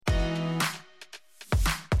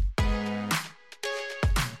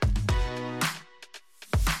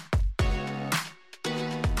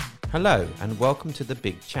Hello and welcome to The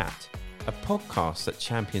Big Chat, a podcast that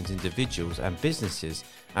champions individuals and businesses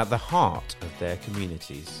at the heart of their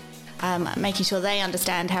communities. Making sure they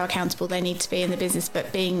understand how accountable they need to be in the business, but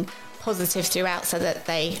being positive throughout so that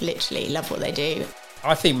they literally love what they do.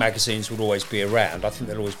 I think magazines will always be around. I think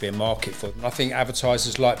there'll always be a market for them. I think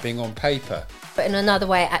advertisers like being on paper. But in another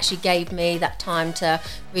way, it actually gave me that time to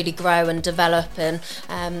really grow and develop and,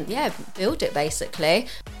 build it basically.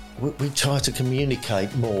 We try to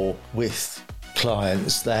communicate more with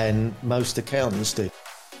clients than most accountants do.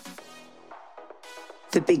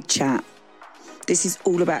 The Big Chat. This is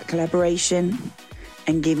all about collaboration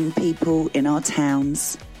and giving people in our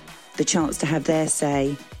towns the chance to have their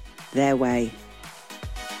say, their way.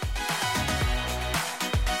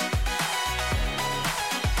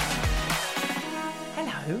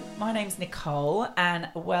 Hello, my name's Nicole and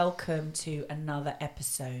welcome to another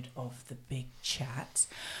episode of The Big Chat.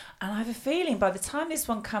 And I have a feeling by the time this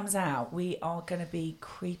one comes out, we are going to be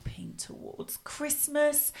creeping towards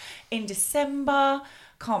Christmas in December.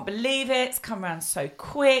 Can't believe it. It's come around so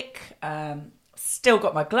quick. Still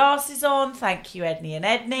got my glasses on. Thank you, Edney and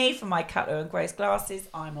Edney, for my Cutler and Grace glasses.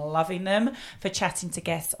 I'm loving them, for chatting to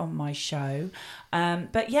guests on my show.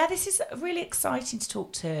 But yeah, this is really exciting to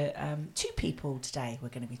talk to two people today we're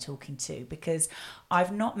going to be talking to, because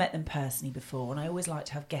I've not met them personally before, and I always like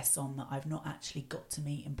to have guests on that I've not actually got to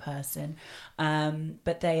meet in person.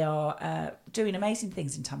 But they are doing amazing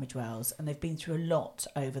things in Tunbridge Wells, and they've been through a lot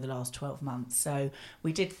over the last 12 months. So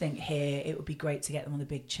we did think here it would be great to get them on The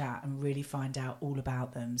Big Chat and really find out all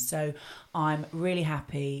about them. So I'm really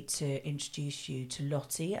happy to introduce you to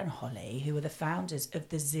Lottie and Holly, who are the founders of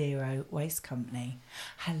the Zero Waste Company.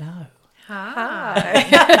 Hello. Hi.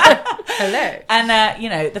 Hello.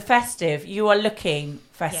 And, the festive, you are looking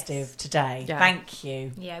festive today. Yeah. Thank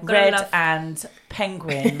you. Yeah, red and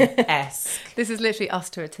penguin-esque. This is literally us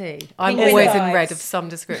to a T. I'm always in red of some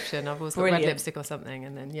description. I've always got red lipstick or something.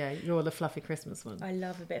 And then, you're the fluffy Christmas one. I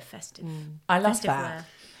love a bit of festive. I love festive that. Wear.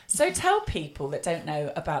 So tell people that don't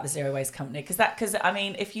know about the Zero Waste Company, because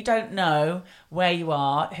if you don't know where you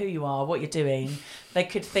are, who you are, what you're doing, they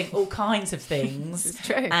could think all kinds of things. It's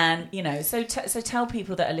true. And, so tell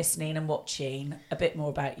people that are listening and watching a bit more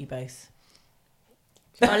about you both.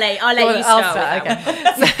 I'll let you start.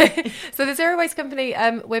 Okay. So the Zero Waste Company,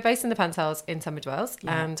 we're based in the Pantiles in Tunbridge Wells,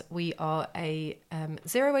 and we are a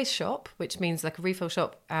zero waste shop, which means like a refill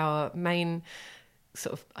shop. Our main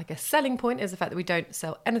sort of, selling point is the fact that we don't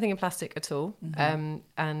sell anything in plastic at all. Mm-hmm.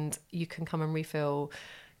 And you can come and refill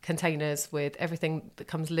containers with everything that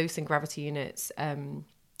comes loose in gravity units,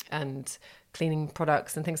 and cleaning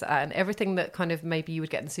products and things like that. And everything that kind of maybe you would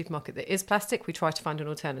get in the supermarket that is plastic, we try to find an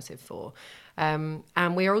alternative for. And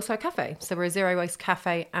we are also a cafe. So we're a zero waste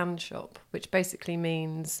cafe and shop, which basically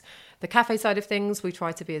means the cafe side of things, we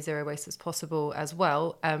try to be as zero waste as possible as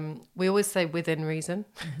well. We always say within reason,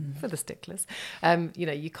 for the sticklers.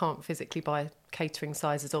 You can't physically buy catering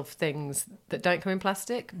sizes of things that don't come in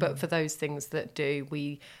plastic, but for those things that do,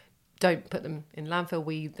 we don't put them in landfill.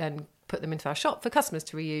 We then put them into our shop for customers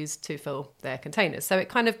to reuse to fill their containers. So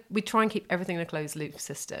we try and keep everything in a closed loop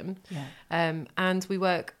system. Yeah. And we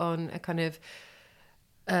work on a kind of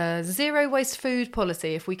zero waste food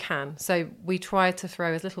policy if we can. So we try to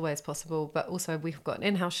throw as little away as possible, but also we've got an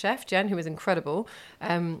in-house chef, Jen, who is incredible.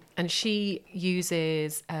 And she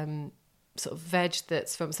uses sort of veg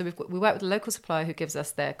that's from, so we work with a local supplier who gives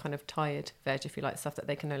us their kind of tired veg, if you like, stuff that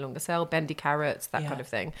they can no longer sell, bendy carrots, that kind of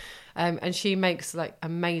thing. And she makes like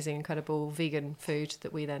amazing, incredible vegan food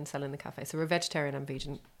that we then sell in the cafe. So we're a vegetarian and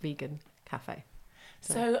vegan cafe.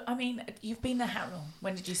 So, you've been there how long?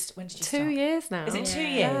 When did you start? 2 years now. Is it 2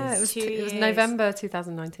 years? Yeah, it was November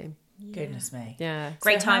 2019. Goodness me. Yeah.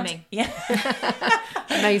 Great timing.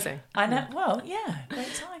 Amazing. I know. Well, yeah,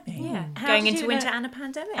 great timing. Yeah. Going into winter and a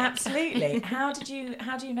pandemic. Absolutely. How do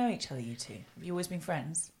you know each other, you two? Have you always been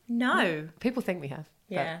friends? No. People think we have.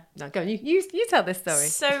 Yeah. No, go on. You tell this story.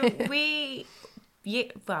 So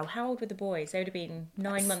how old were the boys? They would have been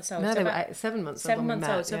 9 months old. No, they were 7 months old. 7 months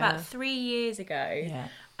old. So about 3 years ago,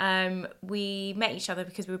 we met each other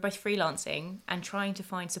because we were both freelancing and trying to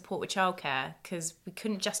find support with childcare, because we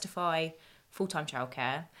couldn't justify full-time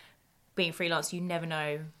childcare. Being freelance, you never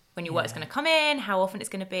know when your work's going to come in, how often it's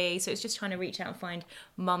going to be. So it's just trying to reach out and find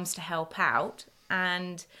mums to help out.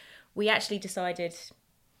 And we actually decided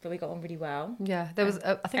that we got on really well. Yeah, there was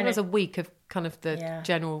there was a week of kind of the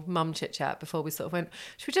general mum chit chat before we sort of went,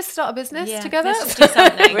 should we just start a business together? Let's do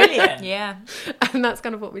something. Brilliant. Yeah. And that's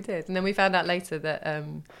kind of what we did. And then we found out later that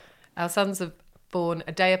our sons are born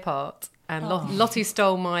a day apart, And Lottie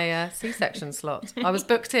stole my C-section slot. I was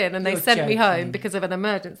booked in and they You're sent me joking. home because of an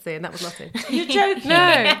emergency, and that was Lottie. You're joking.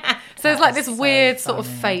 No. So it's like this That's so weird sort of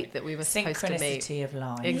funny. fate that we were supposed to meet. Synchronicity of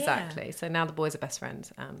life. Exactly. So now the boys are best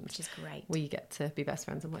friends, and Which is great. we get to be best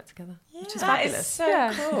friends and work together, which is That fabulous. is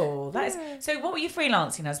so cool. That is. So what were you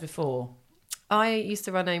freelancing as before? I used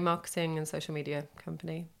to run a marketing and social media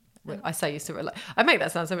company. I say used to. I make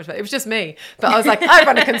that sound so much better. It was just me, but I was like, I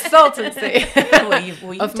run a consultancy Well,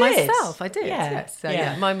 you of did. myself. I did. Yeah. Yes. So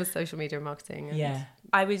yeah, mine was social media and marketing. And Yeah.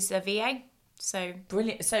 I was a VA, so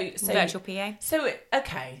Brilliant. So virtual PA. So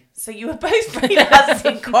okay, so you were both freelancers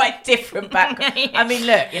in quite different backgrounds. Yeah. I mean,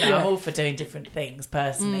 look, I'm all for doing different things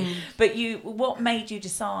personally, but what made you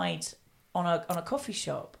decide on a coffee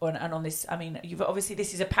shop and on this? I mean, you've obviously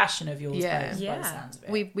this is a passion of yours, Yeah. both, by Yeah. the sounds of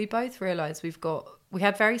it. we both realised we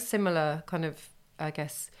had very similar kind of, I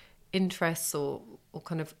guess, interests or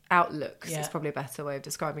kind of outlooks. Yeah. Is probably a better way of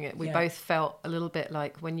describing it. We Yeah. both felt a little bit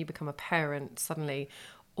like when you become a parent, suddenly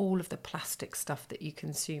all of the plastic stuff that you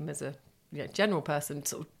consume as a general person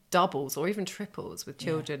sort of doubles or even triples with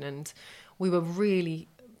children. And we were really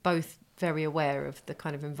both very aware of the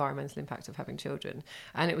kind of environmental impact of having children,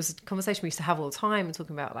 and it was a conversation we used to have all the time, and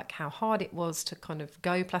talking about like how hard it was to kind of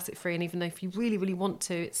go plastic free, and even though if you really really want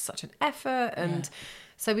to, it's such an effort. And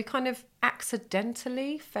so we kind of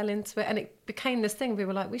accidentally fell into it, and it became this thing. We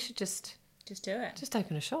were like, we should just do it. just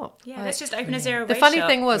open a shop. Yeah, Like, let's just open a zero the waste funny shop.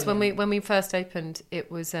 thing was when we first opened,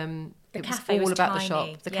 it was it was cafe all was about the tiny.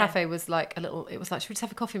 shop. The Yeah. cafe was like a little. It was like, should we just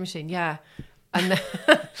have a coffee machine? Yeah.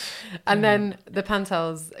 And then the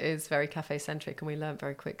Pantels is very cafe centric, and we learned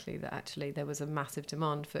very quickly that actually there was a massive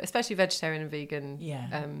demand for, especially vegetarian and vegan,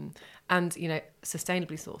 and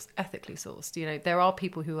sustainably sourced, ethically sourced. There are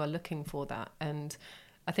people who are looking for that, and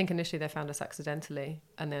I think initially they found us accidentally,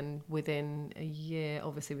 and then within a year,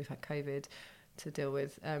 obviously we've had COVID to deal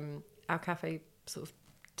with. Our cafe sort of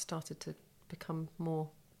started to become more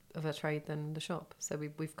of a trade than the shop, so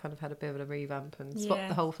we've kind of had a bit of a revamp and swapped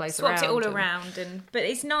the whole place Swapped around. it all around, but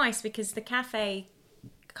it's nice because the cafe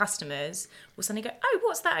customers will suddenly go, oh,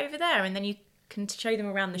 what's that over there? And then you can show them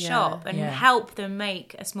around the shop and help them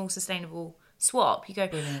make a small sustainable swap. You go,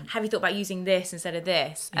 have you thought about using this instead of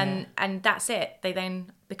this? And that's it. They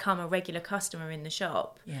then become a regular customer in the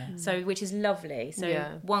shop. So which is lovely.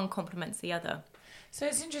 So one complements the other. So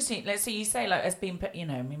it's interesting. Let's say you say like as being,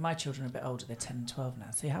 I mean, my children are a bit older. They're 10 and 12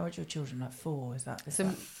 now. So how old are your children? Like 4? Is that?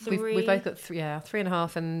 We've both got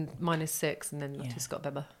 3.5, and mine is 6, and then I've just got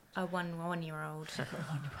Beba. A one-year-old.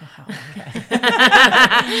 Wow, okay.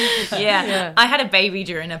 I had a baby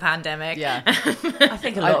during a pandemic. Yeah, I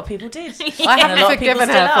think a lot of people did. I haven't forgiven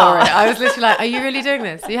her for it. I was literally like, "Are you really doing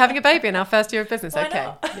this? Are you having a baby in our first year of business?" Why okay,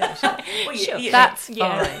 not? yeah, sure. Well, Sure. That's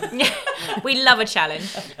fine. We love a challenge.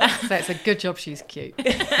 So it's a good job she's cute.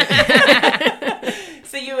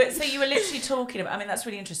 So you were literally talking about. I mean, that's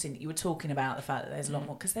really interesting that you were talking about the fact that there's a lot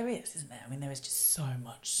more, because there is, isn't there? I mean, there is just so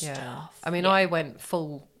much stuff. I mean, I went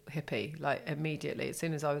full hippie like immediately as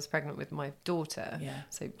soon as I was pregnant with my daughter.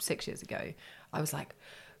 So 6 years ago, I was like,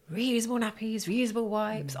 reusable nappies, reusable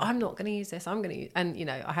wipes. I'm not going to use this. I'm going to use, and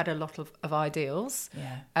I had a lot of ideals.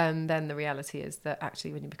 And then the reality is that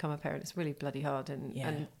actually, when you become a parent, it's really bloody hard,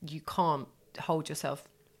 and you can't hold yourself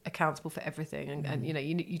accountable for everything, and you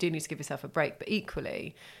do need to give yourself a break, but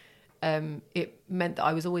equally it meant that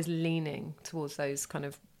I was always leaning towards those kind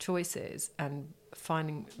of choices and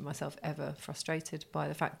finding myself ever frustrated by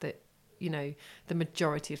the fact that the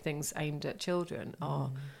majority of things aimed at children are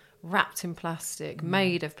wrapped in plastic,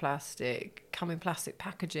 made of plastic, come in plastic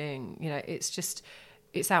packaging.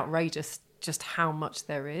 It's outrageous just how much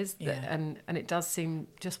there is, and it does seem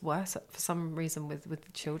just worse for some reason with the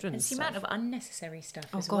children. It's the amount of unnecessary stuff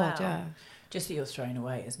as well. Yeah. Just that you're throwing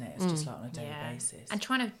away, isn't it? It's just like on a daily basis. And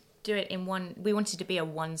trying to do it in one. We wanted to be a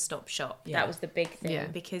one-stop shop. That was the big thing,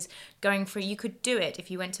 because going through, you could do it if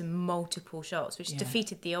you went to multiple shops, which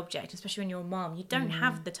defeated the object, especially when you're a mum. You don't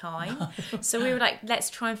have the time. So we were like, let's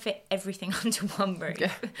try and fit everything under one roof.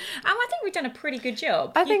 And I think we've done a pretty good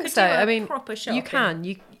job. I think so. I mean, proper shop. You can.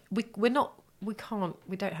 We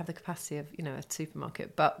don't have the capacity of a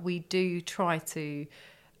supermarket, but we do try to,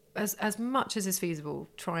 as much as is feasible,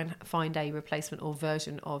 try and find a replacement or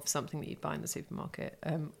version of something that you'd buy in the supermarket,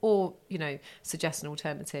 or suggest an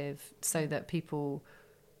alternative so that people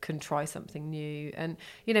can try something new. And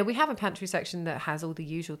we have a pantry section that has all the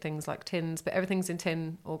usual things like tins, but everything's in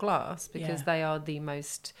tin or glass because they are the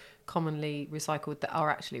most commonly recycled that are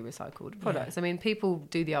actually recycled products. I mean, people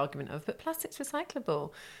do the argument of, but plastic's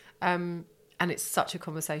recyclable. And it's such a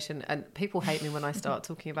conversation, and people hate me when I start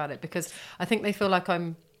talking about it, because I think they feel like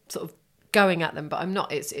I'm sort of going at them, but I'm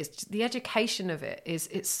not. It's the education of it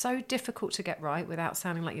it's so difficult to get right without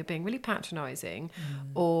sounding like you're being really patronising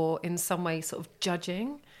or in some way sort of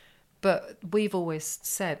judging. But we've always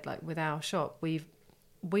said, like with our shop,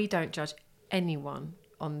 we don't judge anyone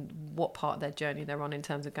on what part of their journey they're on in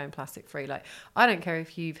terms of going plastic free. Like, I don't care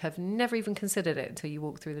if you have never even considered it until you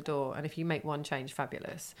walk through the door, and if you make one change,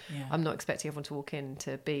 fabulous. I'm not expecting everyone to walk in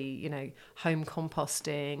to be, home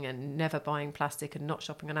composting and never buying plastic and not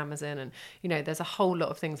shopping on Amazon, and there's a whole lot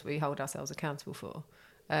of things we hold ourselves accountable for.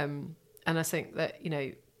 And I think that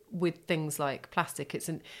with things like plastic,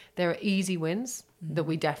 there are easy wins that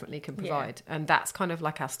we definitely can provide, and that's kind of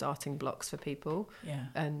like our starting blocks for people.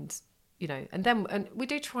 And and we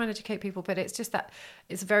do try and educate people, but it's just that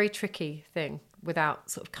it's a very tricky thing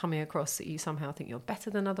without sort of coming across that you somehow think you're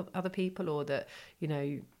better than other people, or that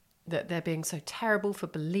that they're being so terrible for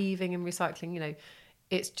believing in recycling.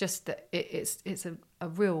 It's just that it's a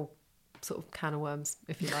real sort of can of worms,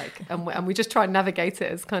 if you like, and we just try and navigate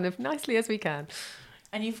it as kind of nicely as we can.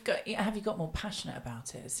 And have you got more passionate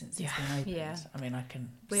about it since it's been opened? Yeah. I mean, I can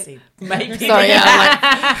see maybe. Sorry,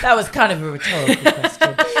 that was kind of a rhetorical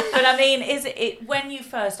question. But I mean, is it when you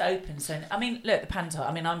first opened? So I mean, look, the Pantiles.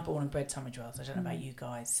 I mean, I'm born and bred Tunbridge Wells. I don't know about you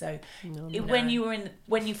guys. So when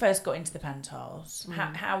you first got into the Pantiles,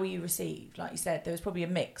 how were you received? Like you said, there was probably a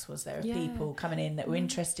mix, was there, of people coming in that were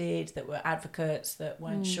interested, that were advocates, that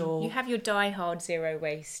weren't sure. You have your die-hard zero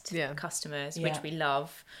waste customers, which we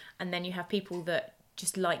love, and then you have people that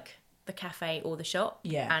just like the cafe or the shop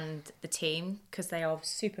and the team, because they are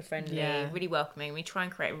super friendly, really welcoming. We try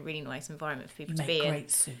and create a really nice environment for people to be in. You make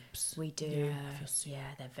great soups. We do.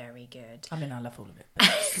 They're very good. I mean, I love all of it.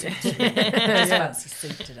 It's fancy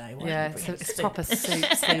soup today. It's proper soup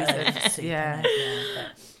season.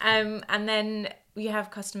 And then you have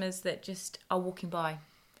customers that just are walking by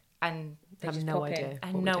and they have just no pop idea in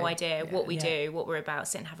and what no we do. idea what we do, what we're about,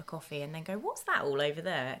 sit and have a coffee and then go, what's that all over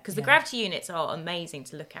there? Because the gravity units are amazing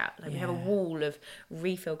to look at. Like we have a wall of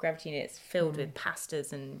refill gravity units filled with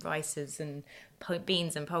pastas and rices and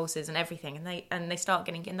beans and pulses and everything, and they start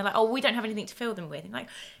getting, and they're like, oh, we don't have anything to fill them with. And like,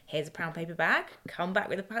 here's a brown paper bag, come back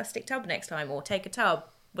with a plastic tub next time, or take a tub,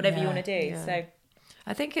 whatever you want to do. So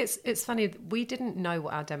I think it's funny, we didn't know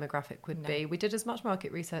what our demographic would be. We did as much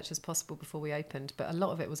market research as possible before we opened, but a lot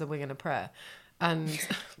of it was a wing and a prayer. And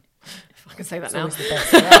if I can say that now,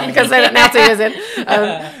 I can say that now 2 years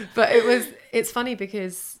in. But it's funny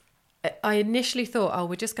because I initially thought,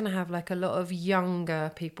 we're just going to have like a lot of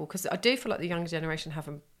younger people, because I do feel like the younger generation have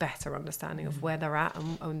a better understanding of where they're at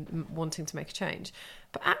and wanting to make a change.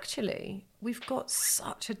 But actually, we've got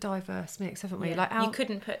such a diverse mix, haven't we? Like you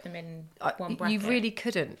couldn't put them in one bracket. You really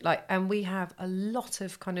couldn't. And we have a lot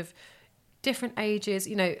of kind of different ages,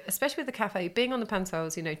 especially with the cafe, being on the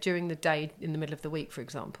Pantiles, during the day in the middle of the week, for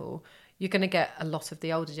example, you're going to get a lot of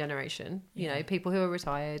the older generation, people who are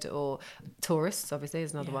retired, or tourists, obviously,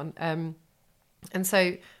 is another one. And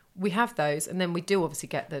so we have those, and then we do obviously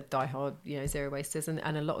get the diehard, zero wasters and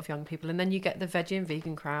a lot of young people. And then you get the veggie and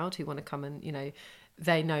vegan crowd who want to come and,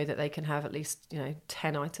 they know that they can have at least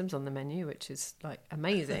 10 items on the menu, which is like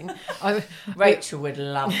amazing. Rachel would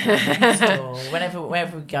love that store.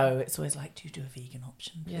 Whenever we go, it's always like, do you do a vegan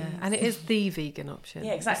option, please? And it is the vegan option.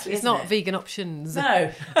 Yeah, exactly. It's not vegan options.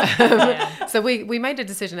 No. So we made a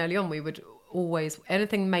decision early on. We would always,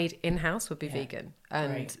 anything made in-house would be vegan,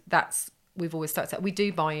 and we've always stuck to that. We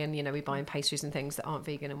do buy in, we buy in pastries and things that aren't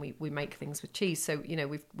vegan, and we make things with cheese. So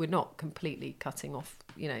we're not completely cutting off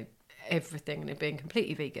everything and it being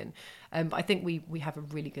completely vegan, but I think we have a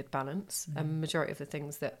really good balance. A majority of the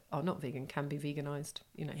things that are not vegan can be veganized,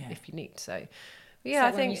 if you need. So I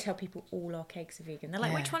think when you tell people all our cakes are vegan, they're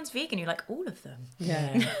like, which one's vegan? You're like, all of them.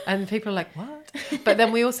 And people are like, what? But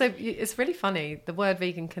then we also, it's really funny, the word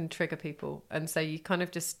vegan can trigger people, and so you kind of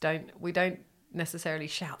just don't necessarily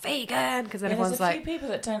shout vegan, because then everyone's like, there's a few people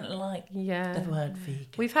that don't like the word vegan.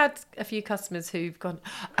 We've had a few customers who've gone,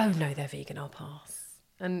 oh no, they're vegan, I'll pass.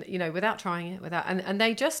 And without trying it, and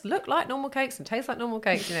they just look like normal cakes and taste like normal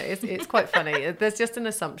cakes. It's quite funny. There's just an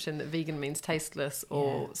assumption that vegan means tasteless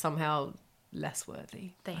or somehow less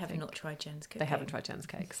worthy. They have not tried Jen's cakes. They haven't tried Jen's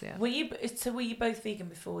cakes. Yeah. Were you both vegan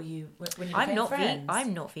before you? When you I'm became friends?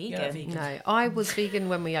 I'm not vegan. You're not vegan. No, I was vegan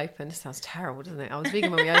when we opened. It sounds terrible, doesn't it? I was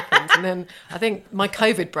vegan when we opened, and then I think my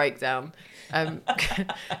COVID breakdown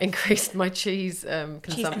increased my cheese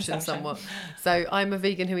consumption somewhat. So I'm a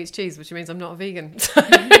vegan who eats cheese, which means I'm not a vegan.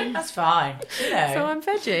 That's fine. So I'm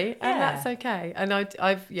veggie, and that's okay. And I've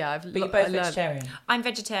But you're both vegetarian. I'm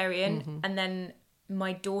vegetarian, and then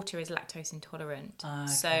my daughter is lactose intolerant,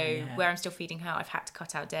 Okay, where I'm still feeding her, I've had to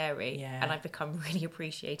cut out dairy, Yeah. and I've become really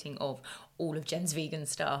appreciating of all of Jen's vegan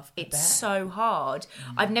stuff. It's bet. so hard.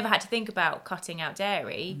 I've never had to think about cutting out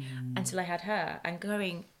dairy until I had her, and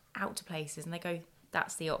going out to places and they go,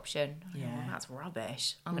 that's the option. I go, well, that's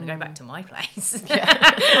rubbish. I'm going to go back to my place.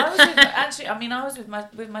 I was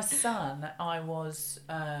with my son. I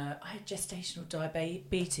had gestational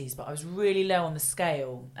diabetes, but I was really low on the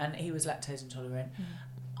scale, and he was lactose intolerant.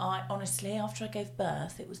 I honestly, after I gave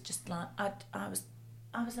birth, it was just like I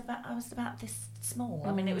was about this small.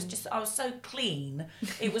 I mean, it was just, I was so clean.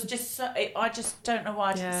 It was just so, I just don't know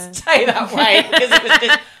why I didn't stay that way, because it was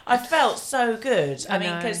just, I felt so good. I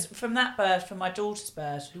mean, because from that birth, from my daughter's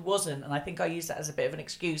birth, who wasn't, and I think I use that as a bit of an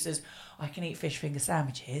excuse, as I can eat fish finger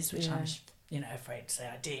sandwiches, which I'm afraid to say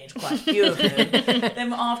I did quite a few of them.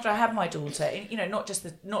 Then after I had my daughter, not just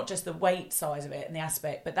the weight size of it and the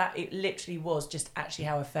aspect, but that it literally was just actually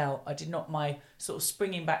how I felt. I did not, my sort of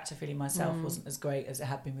springing back to feeling myself wasn't as great as it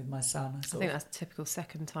had been with my son. I think that's typical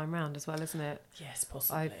second time round as well, isn't it? Yes,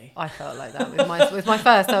 possibly. I felt like that with my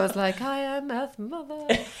first. I was like, I am Earth Mother,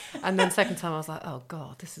 and then second time I was like, oh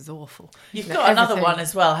God, this is awful. You've got another one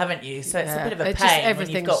as well, haven't you? So it's a bit of a pain when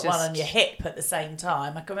you've got one on your hip at the same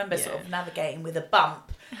time. I can remember sort of navigating with a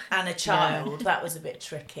bump and a child. That was a bit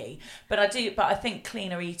tricky. But I think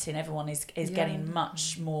cleaner eating, everyone is getting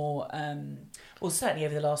much more. Well, certainly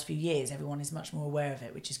over the last few years, everyone is much more aware of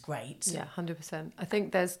it, which is great. Yeah, 100%. I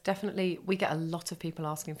think there's definitely, we get a lot of people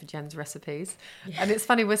asking for Jen's recipes. Yeah. And it's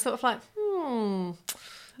funny, we're sort of like, I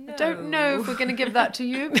don't know if we're going to give that to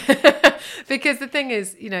you. Because the thing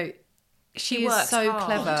is, she is so hard.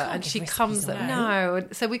 clever, and she comes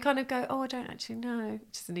up. So we kind of go, I don't actually know,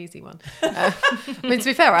 which is an easy one. I mean, to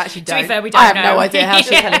be fair, I actually don't. To be fair, we don't I have know. no idea how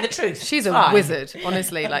she's telling the truth. She's a wizard,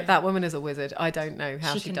 honestly. Like, that woman is a wizard. I don't know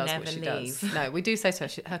how she does what she leave. does. No, we do say to her,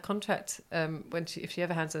 her contract, if she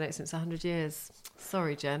ever hands a notice, it's 100 years.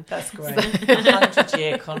 Sorry, Jen. That's great.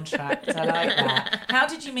 100-year contract. I like that. How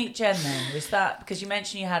did you meet Jen then? Was that because you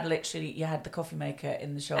mentioned you had the coffee maker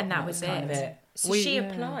in the shop, and that was kind of it? So she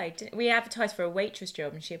applied. We advertised for a waitress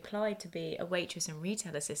job, and she applied to be a waitress and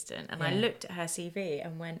retail assistant. And I looked at her CV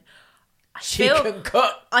and went, I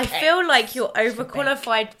feel like you're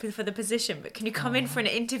overqualified for the position, but can you come in for an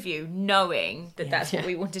interview knowing that that's what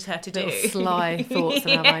we wanted her to do? Little sly thoughts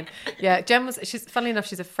in her mind. Yeah, Jen funnily enough,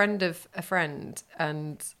 she's a friend of a friend,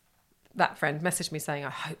 and that friend messaged me saying, I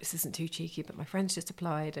hope this isn't too cheeky, but my friend's just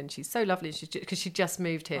applied and she's so lovely, because she just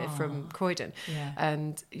moved here from Croydon,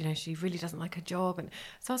 and she really doesn't like her job, and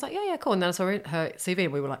so I was like, yeah, cool. And then I saw her CV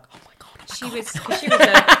and we were like, oh my god, she was don't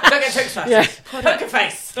get too excited. Poker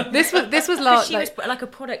face. This was last. She was like a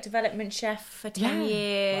product development chef for 10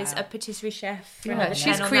 years, a patisserie chef for another 10.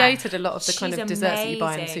 She's created a lot of the kind of desserts that you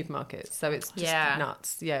buy in supermarkets, so it's just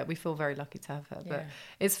nuts. Yeah, we feel very lucky to have her. But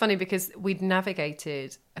it's funny because we'd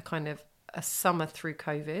navigated a kind of a summer through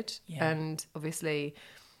COVID, and obviously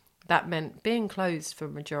that meant being closed for a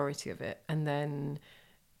majority of it, and then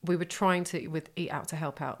we were trying to Eat Out to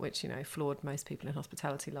Help Out, which floored most people in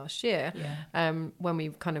hospitality last year. When we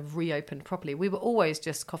kind of reopened properly, we were always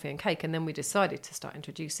just coffee and cake, and then we decided to start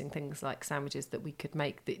introducing things like sandwiches that we could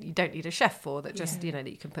make that you don't need a chef for, that just that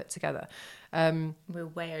you can put together. We're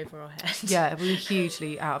way over our heads. Yeah, we were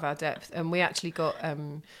hugely out of our depth, and we actually got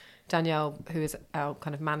Danielle, who is our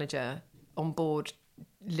kind of manager, on board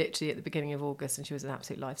literally at the beginning of August, and she was an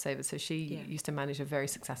absolute lifesaver. So she used to manage a very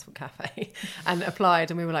successful cafe and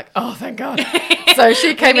applied, and we were like, oh, thank God. So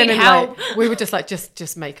she came in and we were just like,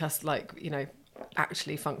 just make us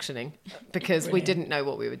actually functioning, because we didn't know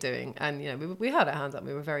what we were doing, and we had our hands up.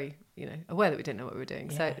 We were very aware that we didn't know what we were doing,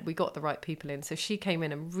 so we got the right people in. So she came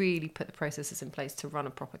in and really put the processes in place to run a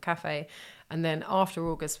proper cafe. And then after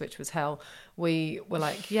August, which was hell, we were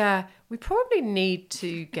like, we probably need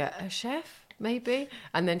to get a chef, maybe.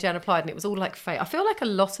 And then Jen applied, and it was all like fate. I feel like a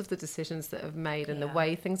lot of the decisions that have made and the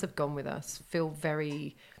way things have gone with us feel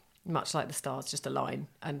very much like the stars just align,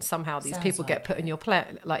 and somehow these people get put in your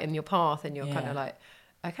in your path, and you're kind of like,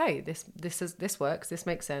 okay, this works, this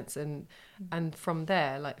makes sense, and from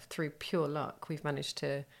there, through pure luck, we've managed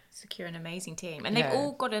to secure an amazing team, and they've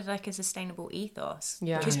all got a sustainable ethos.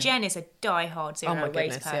 Because Yeah. Jen is a die-hard zero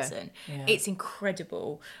waste person. Yeah. It's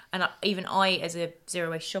incredible, and even I, as a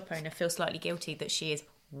zero waste shop owner, feel slightly guilty that she is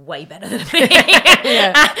way better than me.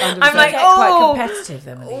 I'm like, quite competitive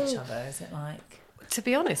then with each other. Is it like? To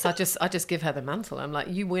be honest, I just give her the mantle. I'm like,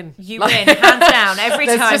 you win. You win, hands down, every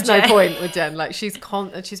time. There's just Jen. no point with Jen. She's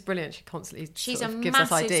brilliant. She constantly gives us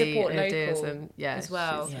support ideas local and as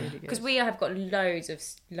well. she's really good. Because we have got loads of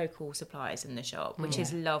local suppliers in the shop, which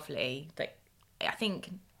is lovely. I think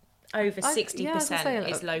over 60%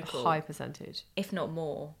 is local. High percentage, if not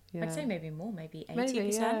more. Yeah. I'd say maybe more, maybe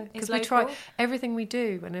 80%. Because we try everything we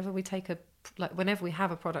do. Whenever we whenever we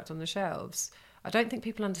have a product on the shelves, I don't think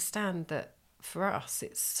people understand that for us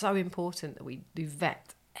it's so important that we do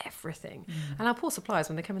vet everything. And our poor suppliers,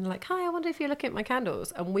 when they come in, they're like, "Hi, I wonder if you're looking at my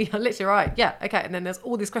candles," and we are literally right, yeah, okay. And then there's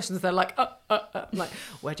all these questions. They're like, I'm like,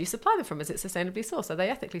 where do you supply them from? Is it sustainably sourced? Are they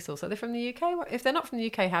ethically sourced? Are they from the UK? If they're not from the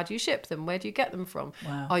UK, how do you ship them? Where do you get them from?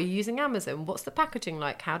 Wow. Are you using Amazon? What's the packaging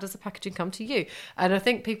like? How does the packaging come to you? And I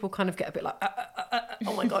think people kind of get a bit like,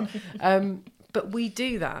 oh my god. But we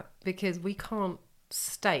do that because we can't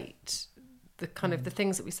state the kind of the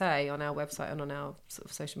things that we say on our website and on our sort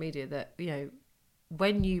of social media, that, you know,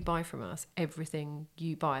 when you buy from us, everything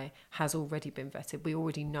you buy has already been vetted. We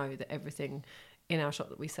already know that everything in our shop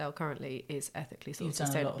that we sell currently is ethically sourced,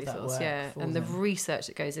 sustainably sourced. Yeah, and the research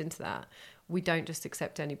that goes into that, we don't just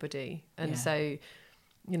accept anybody. And so,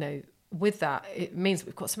 you know, with that, it means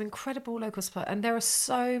we've got some incredible local supply, and there are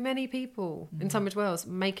so many people in Tunbridge Wells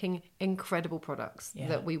making incredible products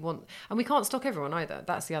that we want, and we can't stock everyone either.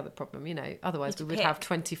 That's the other problem, you know. Otherwise, we would have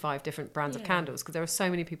 25 different brands of candles, because there are so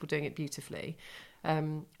many people doing it beautifully.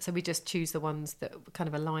 So we just choose the ones that kind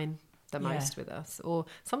of align the most with us, or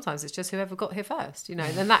sometimes it's just whoever got here first, you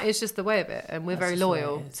know. Then that is just the way of it, and we're very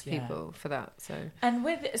loyal to people for that. So I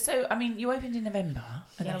mean, you opened in November,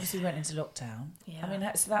 and then obviously went into lockdown. I mean,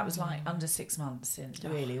 that was like under 6 months since,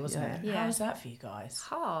 really, wasn't it? How was that for you guys?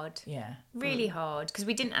 Hard. Yeah, really hard, because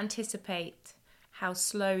we didn't anticipate how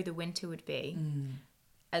slow the winter would be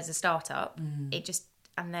as a startup. It just,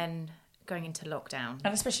 and then going into lockdown,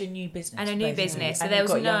 and especially a new business, so there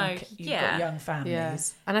was got young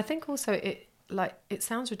families, and I think also it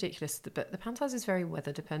sounds ridiculous, but the Pantiles is very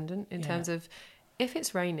weather dependent in terms of, if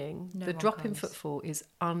it's raining, the drop in footfall is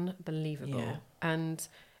unbelievable. And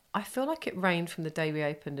I feel like it rained from the day we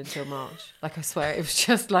opened until March. Like, I swear, it was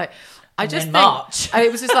just like, March. And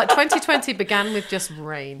it was just like 2020 began with just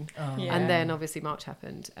rain, and then obviously March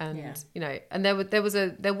happened, and you know, and there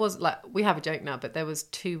was like, we have a joke now, but there was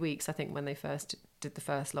 2 weeks, I think, when they first did the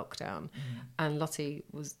first lockdown, and Lottie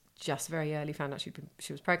was just very early found out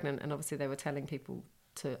she was pregnant, and obviously they were telling people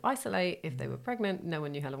to isolate if they were pregnant. No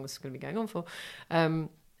one knew how long this was going to be going on for.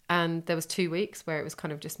 And there was 2 weeks where it was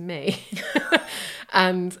kind of just me.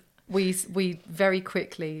 And we very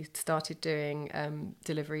quickly started doing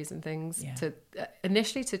deliveries and things to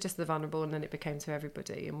initially to just the vulnerable, and then it became to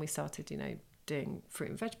everybody. And we started, you know, doing fruit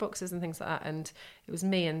and veg boxes and things like that. And it was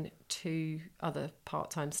me and 2 other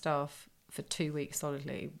part-time staff for 2 weeks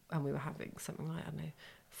solidly, and we were having something like, I don't know,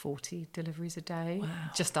 40 deliveries a day. Wow.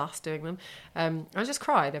 Just us doing them. I just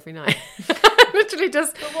cried every night. Literally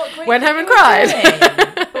just went home and cried.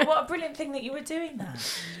 But what a brilliant thing that you were doing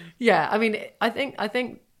that. Yeah, I mean, I think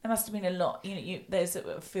there must have been a lot. You know, there's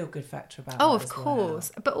a feel-good factor about. Oh, of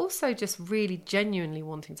course, but also just really genuinely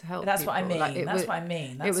wanting to help. That's people. What I mean. Like, that's what I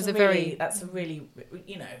mean. That's it was that's a really,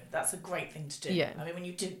 you know, that's a great thing to do. Yeah. I mean, when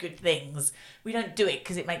you do good things, we don't do it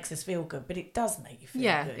because it makes us feel good, but it does make you feel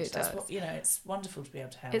good. It does. What, you know, it's wonderful to be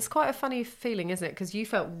able to help. It's quite a funny feeling, isn't it? Because you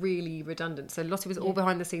felt really redundant. So Lottie was all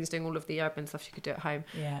behind the scenes doing all of the admin stuff she could do at home.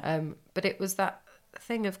 Yeah. But it was that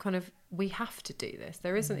thing of kind of, we have to do this.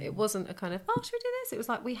 There isn't. It wasn't a kind of, oh, should we do this? It was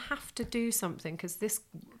like, we have to do something because this,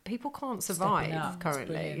 people can't survive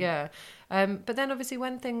currently. Yeah. But then obviously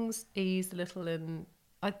when things eased a little, and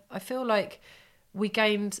I feel like we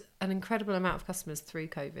gained an incredible amount of customers through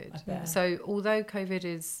COVID. So although COVID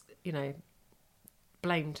is, you know,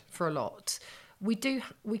 blamed for a lot, we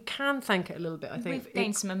can thank it a little bit. I think we've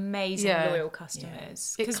gained some amazing loyal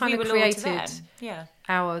customers because we were created.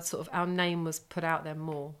 Our name was put out there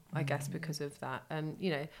more, I guess, because of that. And you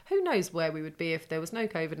know, who knows where we would be if there was no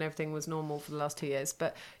COVID and everything was normal for the last 2 years.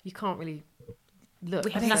 But you can't really look.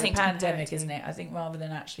 We have nothing. Pandemic, isn't it? I think rather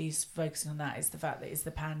than actually focusing on that, is the fact that it's the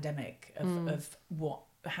pandemic of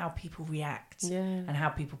how people react and how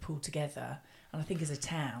people pull together. And I think as a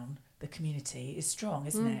town, the community is strong,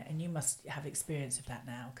 isn't it? And you must have experience of that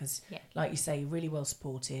now because, like you say, you're really well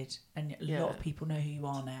supported, and a lot of people know who you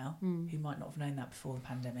are now who might not have known that before the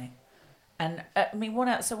pandemic. And I mean, what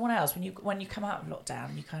else? When you come out of lockdown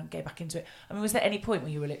and you can't get back into it, I mean, was there any point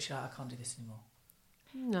where you were literally like, I can't do this anymore?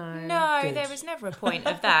 No, there was never a point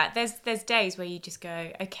of that. There's days where you just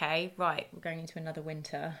go, okay, right, we're going into another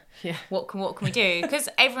winter. Yeah. What can we do? Because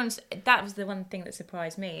that was the one thing that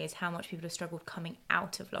surprised me, is how much people have struggled coming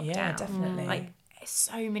out of lockdown. Yeah, definitely. Like,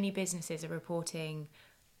 so many businesses are reporting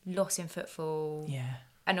loss in footfall. Yeah.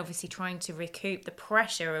 And obviously trying to recoup the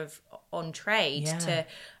pressure on trade to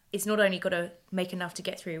it's not only got to make enough to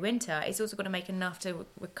get through winter, it's also got to make enough to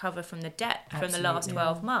recover from the debt from the last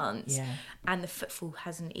 12 months. Yeah. And the footfall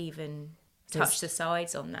hasn't even touched the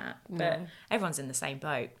sides on that. But everyone's in the same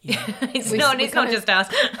boat. Yeah. It's not just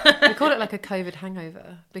us. We call it like a COVID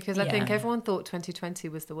hangover, because I think everyone thought 2020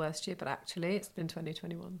 was the worst year, but actually it's been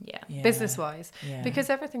 2021. Yeah. Business-wise. Yeah. Because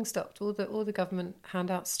everything stopped. All the government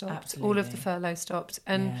handouts stopped. Absolutely. All of the furlough stopped.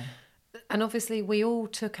 And obviously we all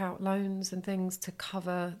took out loans and things to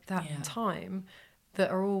cover that time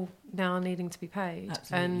that are all now needing to be paid.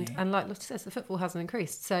 Absolutely. And like Lottie says, the footfall hasn't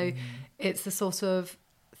increased. So it's the sort of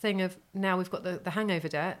thing of now we've got the hangover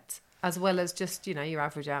debt as well as just, your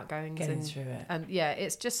average outgoings. Getting through it. And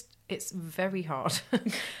it's very hard.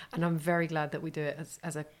 And I'm very glad that we do it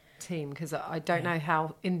as a team, because I don't know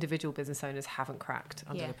how individual business owners haven't cracked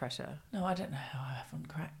under the pressure. No, I don't know how I haven't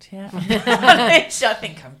cracked yet. I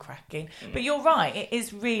think I'm cracking. But you're right, it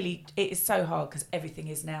is so hard, because everything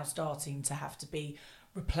is now starting to have to be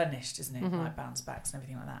replenished, isn't it? Like bounce backs and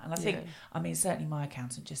everything like that. And I think, certainly my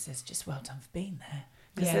accountant just says, just well done for being there.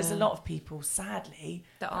 Because there's a lot of people, sadly,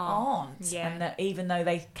 that aren't. Yeah. And that even though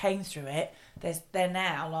they came through it, they're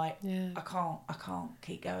now like, I can't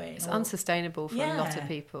keep going. It's unsustainable for a lot of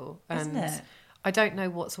people. Isn't it? I don't know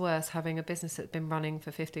what's worse, having a business that's been running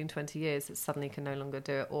for 15, 20 years that suddenly can no longer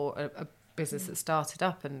do it, or a business that started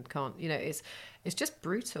up and can't, it's just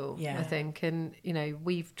brutal, I think. And,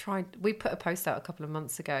 we put a post out a couple of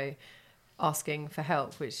months ago asking for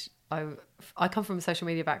help, which I come from a social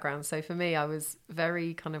media background, so for me I was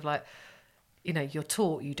very kind of like, you're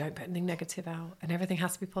taught you don't put anything negative out and everything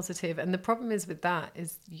has to be positive. And the problem is with that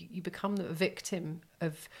is you become the victim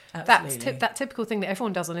of that typical thing that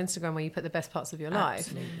everyone does on Instagram, where you put the best parts of your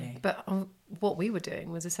life. But what we were doing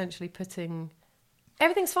was essentially putting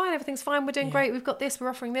everything's fine, we're doing great, we've got this, we're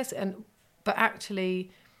offering this, but actually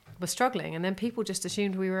we're struggling. And then people just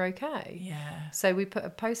assumed we were okay. So we put a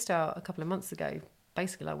post out a couple of months ago,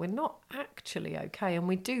 basically like, we're not actually okay, and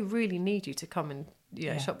we do really need you to come and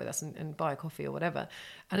shop with us and buy a coffee or whatever.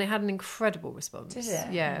 And it had an incredible response. Did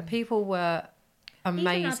it? Yeah, people were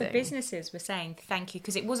amazing. Even other businesses were saying thank you,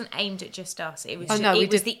 because it wasn't aimed at just us. It was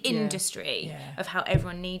the industry of how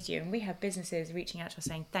everyone needs you. And we have businesses reaching out to us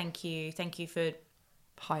saying thank you for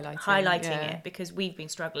highlighting it, because we've been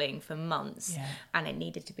struggling for months and it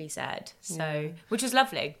needed to be said. So, which was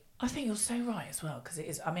lovely. I think you're so right as well, because it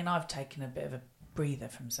is. I mean, I've taken a bit of a breather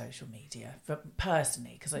from social media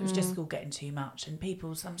personally, because it was just all getting too much, and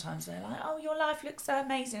people sometimes they're like, oh, your life looks so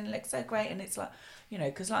amazing, it looks so great, and it's like,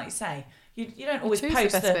 because like you say, you don't always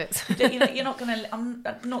post you're not gonna, I'm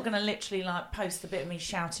not gonna literally like post the bit of me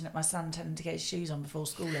shouting at my son telling him to get his shoes on before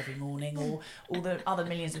school every morning, or all the other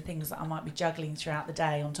millions of things that I might be juggling throughout the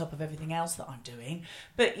day on top of everything else that I'm doing.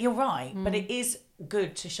 But you're right, but it is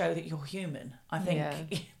good to show that you're human, I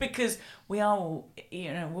think, because we are all,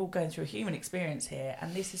 we're all going through a human experience here,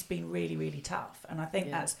 and this has been really, really tough. And I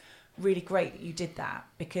think that's really great that you did that,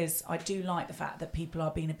 because I do like the fact that people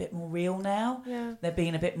are being a bit more real now. They're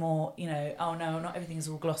being a bit more, oh no, not everything is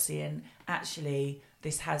all glossy, and actually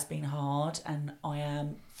this has been hard, and I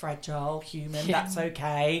am fragile, human, that's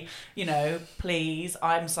okay, please,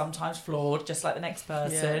 I'm sometimes flawed just like the next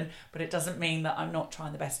person, but it doesn't mean that I'm not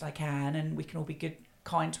trying the best I can, and we can all be good,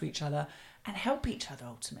 kind to each other and help each other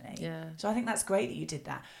ultimately. So I think that's great that you did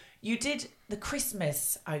that. You did the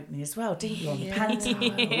Christmas opening as well, didn't you, on the panel? We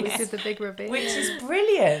did the big reveal, which is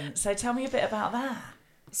brilliant. So tell me a bit about that.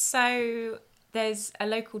 So there's a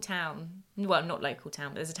local town, well, not local town,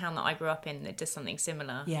 but there's a town that I grew up in that does something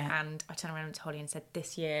similar. And I turned around to Holly and said,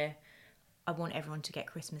 this year I want everyone to get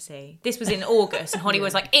Christmassy. This was in August, and Holly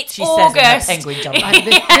was like, "It's August." Penguin jumper.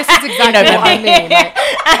 This is exactly what I mean. Like,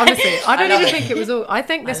 honestly, I don't even think it was all. I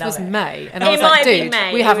think this was May, and I was like, "Dude,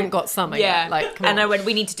 we haven't got summer yet." Like, come on. And I went,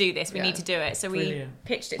 "We need to do this. We need to do it." So we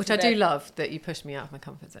pitched it. Which I do love that you pushed me out of my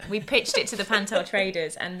comfort zone. We pitched it to the Pantel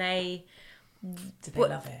traders, and did they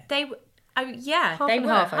love it? They. Half they and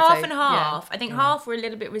were half, half and half. I think half were a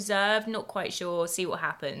little bit reserved, not quite sure. See what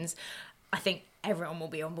happens. I think everyone will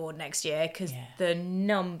be on board next year, because the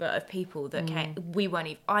number of people that came, we weren't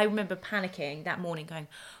even. I remember panicking that morning, going,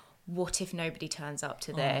 "What if nobody turns up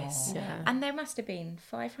to this?" And there must have been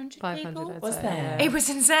 500 people. Was there? It was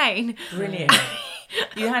insane. Brilliant.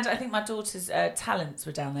 You had, I think my daughter's talents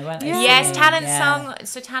were down there, weren't they? Yes, talents sung.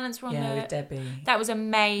 So talents were on there. With Debbie. That was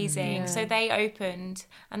amazing. So they opened,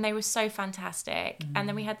 and they were so fantastic. And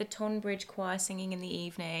then we had the Tonbridge Choir singing in the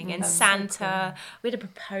evening, and Santa. So cool. We had a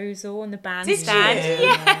proposal on the bandstand. Did you?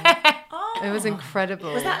 Yeah. It was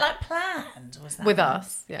incredible. Was that like planned? Was that with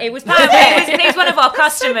us? Yeah. It was planned. It was one of our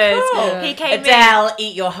customers. So cool. He came Adele,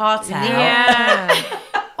 eat your heart out. Yeah.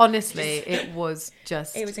 honestly, it was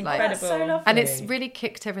incredible. So lovely. And it's really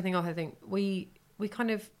kicked everything off. I think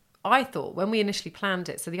I thought when we initially planned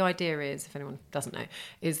it, so the idea is, if anyone doesn't know,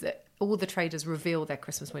 is that all the traders reveal their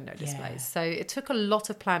Christmas window displays. So it took a lot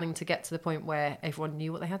of planning to get to the point where everyone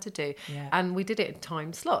knew what they had to do. Yeah. And we did it in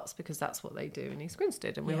timed slots because that's what they do in East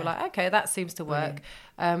Grinstead. And we were like, okay, that seems to work.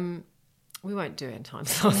 We won't do it in time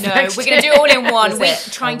slots. No, we're going to do it all in one week,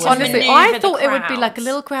 trying to honestly, I thought it would be like a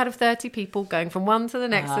little crowd of 30 people going from one to the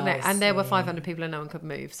next and there were 500 people and no one could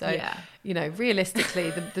move. So, you know, realistically,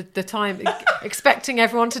 the time, expecting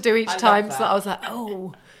everyone to do each time slot, I was like,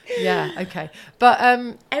 oh, yeah, okay.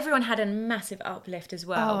 But everyone had a massive uplift as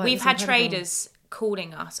well. We've had traders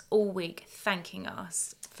calling us all week, thanking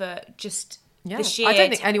us for just... this year, I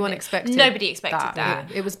don't think anyone expected. Nobody expected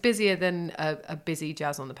that. It was busier than a busy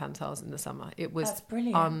jazz on the Pantiles in the summer. It was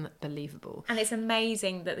unbelievable, and it's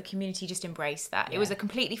amazing that the community just embraced that. It was a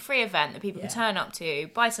completely free event that people could turn up to,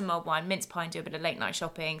 buy some mulled wine, mince pie, and do a bit of late night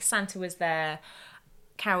shopping. Santa was there,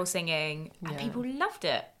 carol singing, and people loved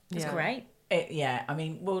it. It was great. I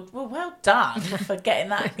mean, well done for getting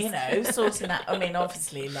that, you know, sorting that. I mean,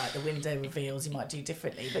 obviously, like the window reveals, you might do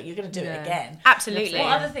differently, but you're going to do it again. Absolutely.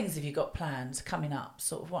 What other things have you got planned coming up?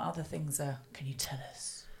 Sort of, what other things can you tell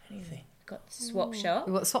us? Anything? Got the swap shop.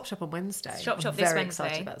 We've got swap shop on Wednesday. Swap shop I'm this very Wednesday.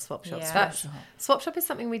 excited about swap shop. Yeah. Swap shop is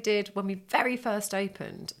something we did when we very first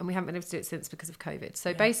opened, and we haven't been able to do it since because of COVID.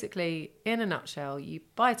 So basically, in a nutshell, you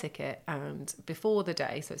buy a ticket, and before the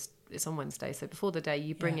day, so it's on Wednesday. So before the day,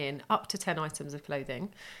 you bring in up to 10 items of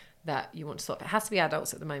clothing that you want to swap. It has to be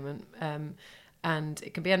adults at the moment. And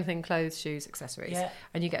it can be anything: clothes, shoes, accessories.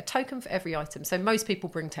 And you get a token for every item. So most people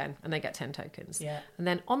bring 10 and they get 10 tokens. And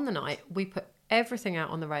then on the night, we put everything out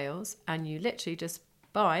on the rails and you literally just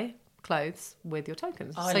buy clothes with your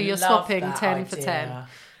tokens. So you're swapping 10 for 10.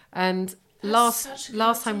 And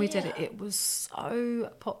last time we did it, it was so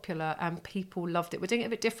popular and people loved it. We're doing it a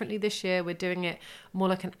bit differently this year. We're doing it more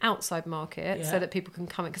like an outside market so that people can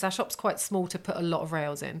come in, because our shop's quite small to put a lot of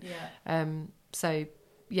rails in. So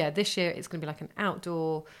this year it's going to be like an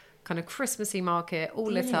outdoor kind of Christmassy market,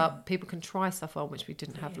 all lit up. People can try stuff on, which we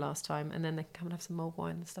didn't have last time, and then they can come and have some mulled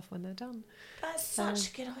wine and stuff when they're done. That's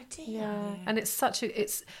such a good idea. And it's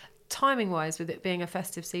timing wise, with it being a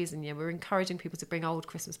festive season, we're encouraging people to bring old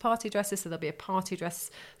Christmas party dresses, so there'll be a party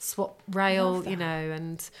dress swap rail, you know,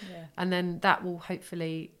 and then that will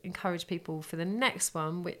hopefully encourage people for the next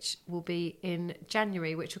one, which will be in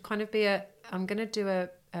January, which will kind of be I'm going to do a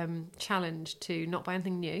challenge to not buy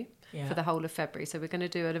anything new for the whole of February. So we're going to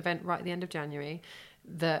do an event right at the end of January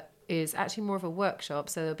that is actually more of a workshop.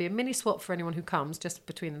 So there'll be a mini swap for anyone who comes, just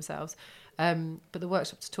between themselves. But the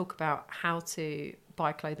workshop to talk about how to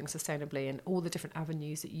buy clothing sustainably and all the different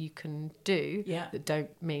avenues that you can do that don't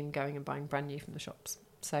mean going and buying brand new from the shops.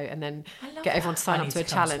 So, and then get everyone to sign up to a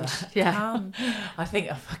challenge. I think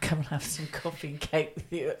if I come and have some coffee and cake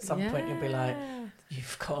with you at some point, you'll be like,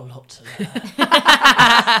 you've got a lot to learn.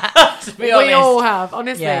 To be honest. We all have.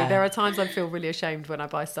 Honestly, there are times I feel really ashamed when I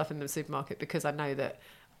buy stuff in the supermarket because I know that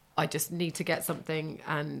I just need to get something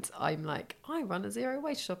and I'm like, I run a zero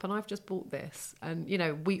waste shop and I've just bought this. And, you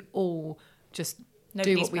know, we all just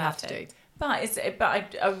do what we have to do. But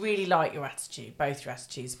I really like your attitude, both your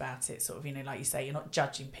attitudes about it. Sort of, you know, like you say, you're not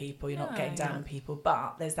judging people, you're not getting down on people,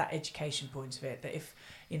 but there's that education point of it that if,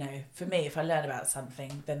 you know, for me, if I learn about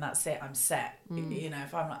something, then that's it, I'm set. You know,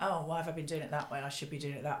 if I'm like, oh, why have I been doing it that way? I should be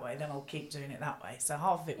doing it that way. Then I'll keep doing it that way. So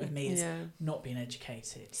half of it with me is not being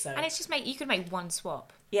educated. So and it's just you could make one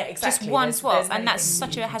swap. Yeah, exactly. Just one swap, and that's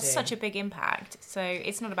such a big impact. So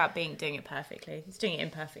it's not about doing it perfectly; it's doing it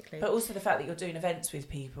imperfectly. But also the fact that you're doing events with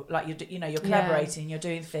people, like you're collaborating, you're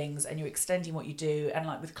doing things, and you're extending what you do, and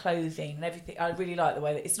like with clothing and everything. I really like the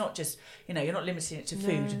way that it's not just, you know, you're not limiting it to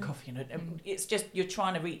food and coffee. It's just you're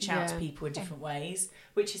trying to reach out to people in different ways,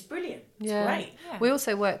 which is brilliant. It's great. Yeah. We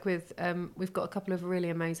also work with. We've got a couple of really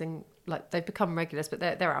amazing, like they've become regulars, but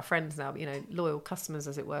they're our friends now. You know, loyal customers,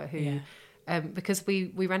 as it were, who. Because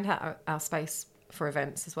we rent out our space for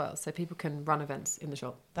events as well, so people can run events in the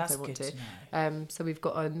shop if they want to. Know. So we've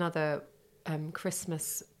got another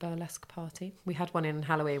Christmas burlesque party. We had one in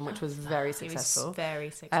Halloween, which was very successful. It was very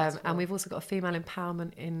successful. And we've also got a female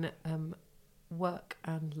empowerment in work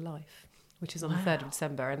and life, which is on the 3rd of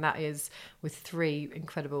December, and that is with 3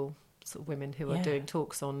 incredible sort of women who are doing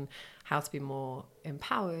talks on how to be more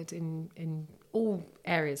empowered in all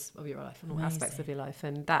areas of your life and all aspects of your life,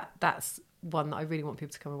 and that's one that I really want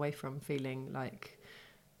people to come away from feeling like,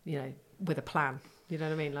 you know, with a plan. You know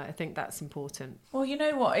what I mean? Like, I think that's important. Well, you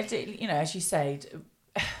know what? You know, as you said,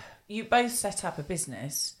 you both set up a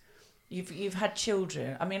business you've had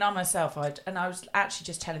children. I mean, I myself, I was actually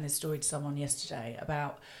just telling this story to someone yesterday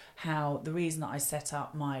about how the reason that I set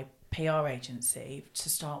up my PR agency to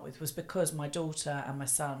start with was because my daughter and my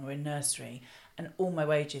son were in nursery, and all my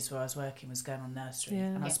wages where I was working was going on nursery,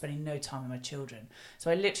 and I was spending no time with my children. So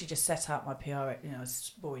I literally just set up my PR,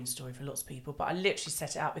 it's a boring story for lots of people, but I literally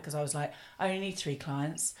set it up because I was like, I only need 3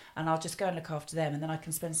 clients and I'll just go and look after them, and then I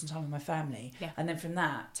can spend some time with my family. Yeah. And then from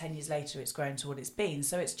that, 10 years later, it's grown to what it's been.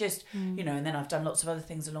 So it's just, and then I've done lots of other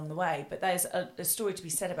things along the way. But there's a story to be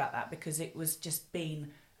said about that, because it was just being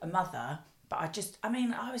a mother. But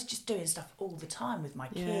I was just doing stuff all the time with my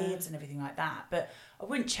kids and everything like that. But I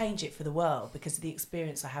wouldn't change it for the world, because of the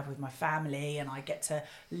experience I have with my family, and I get to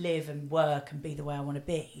live and work and be the way I want to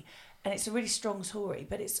be. And it's a really strong story,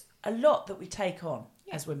 but it's a lot that we take on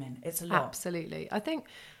as women. It's a lot. Absolutely. I think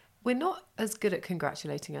we're not as good at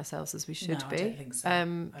congratulating ourselves as we should be. I don't think so.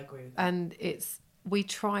 I agree with that. And we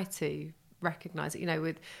try to recognise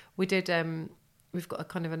it. We did... We've got a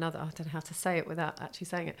kind of another, I don't know how to say it without actually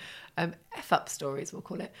saying it, F-Up Stories, we'll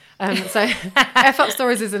call it. So F-Up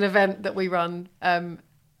Stories is an event that we run,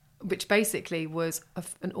 which basically was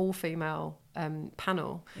an all-female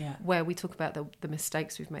panel where we talk about the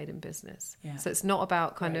mistakes we've made in business. Yeah. So it's not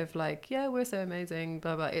about kind of like, we're so amazing,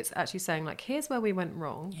 blah, blah. It's actually saying like, here's where we went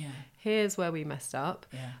wrong, here's where we messed up,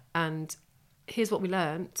 and here's what we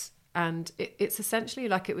learnt. And it's essentially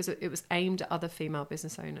like it was aimed at other female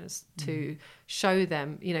business owners to show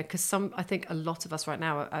them, because I think a lot of us right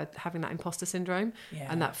now are having that imposter syndrome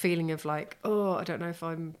and that feeling of like, oh, I don't know if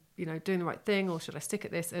I'm, doing the right thing, or should I stick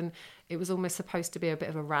at this? And it was almost supposed to be a bit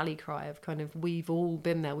of a rally cry of kind of, we've all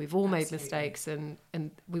been there, we've all made mistakes, and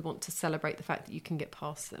we want to celebrate the fact that you can get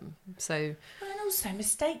past them. So, and also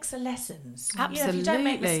mistakes are lessons. Absolutely. If you don't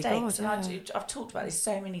make mistakes, God, and I've talked about this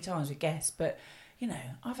so many times with guests, but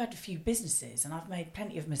I've had a few businesses and I've made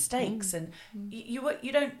plenty of mistakes, and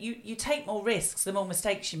you take more risks the more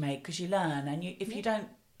mistakes you make, because you learn, and if you don't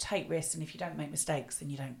take risks and if you don't make mistakes,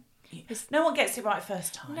 then you don't. No one gets it right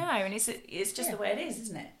first time. No, and it's just the way it is,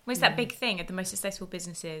 isn't it? Well, it's that big thing that the most successful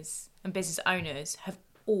businesses and business owners have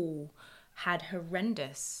all had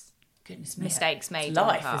horrendous mistakes made in the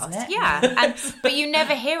past. Isn't it? Yeah, but you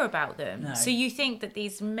never hear about them. No. So you think that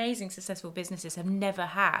these amazing successful businesses have never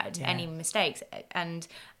had any mistakes, and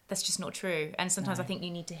that's just not true. And sometimes I think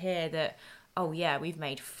you need to hear that, oh yeah, we've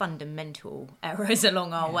made fundamental errors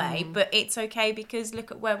along our way, but it's okay, because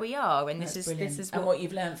look at where we are, and this is what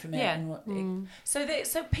you've learned from it. Yeah. And what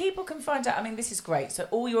so people can find out. I mean, this is great. So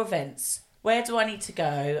all your events, where do I need to go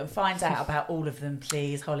and find out about all of them,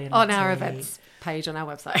 please, Holly and Lottie? On our events page on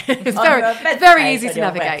our website. It's very easy to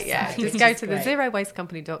navigate. Website, Just go to the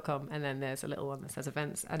zerowastecompany.com, and then there's a little one that says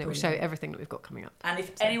events, and it will show everything that we've got coming up. And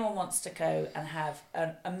if anyone wants to go and have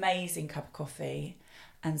an amazing cup of coffee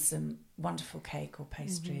and some wonderful cake or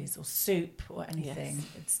pastries or soup or anything,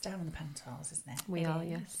 it's down on the Pantiles, isn't it? We are,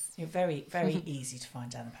 yes. You're very, very easy to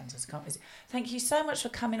find down the Pantiles. Thank you so much for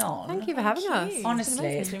coming on. Thank you for having us. Honestly,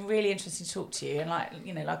 it's been really interesting to talk to you. And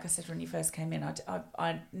like I said when you first came in,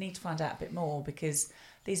 I need to find out a bit more, because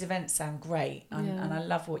these events sound great, and I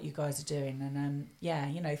love what you guys are doing. And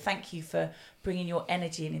thank you for bringing your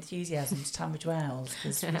energy and enthusiasm to Tunbridge Wells,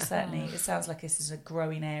 because it sounds like this is a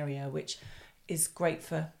growing area, which is great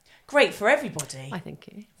for everybody. I think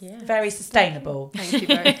you. Yeah. Very sustainable. Thank you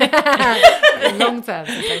very long term.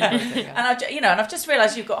 And I've just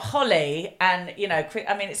realised you've got Holly, and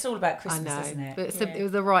it's all about Christmas, isn't it? But it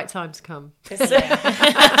was the right time to come.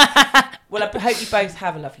 Well, I hope you both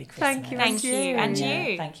have a lovely Christmas. Thank you. And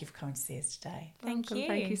you. Thank you for coming to see us today. Thank you.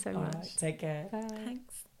 Thank you so much. All right, take care. Bye.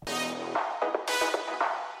 Thanks.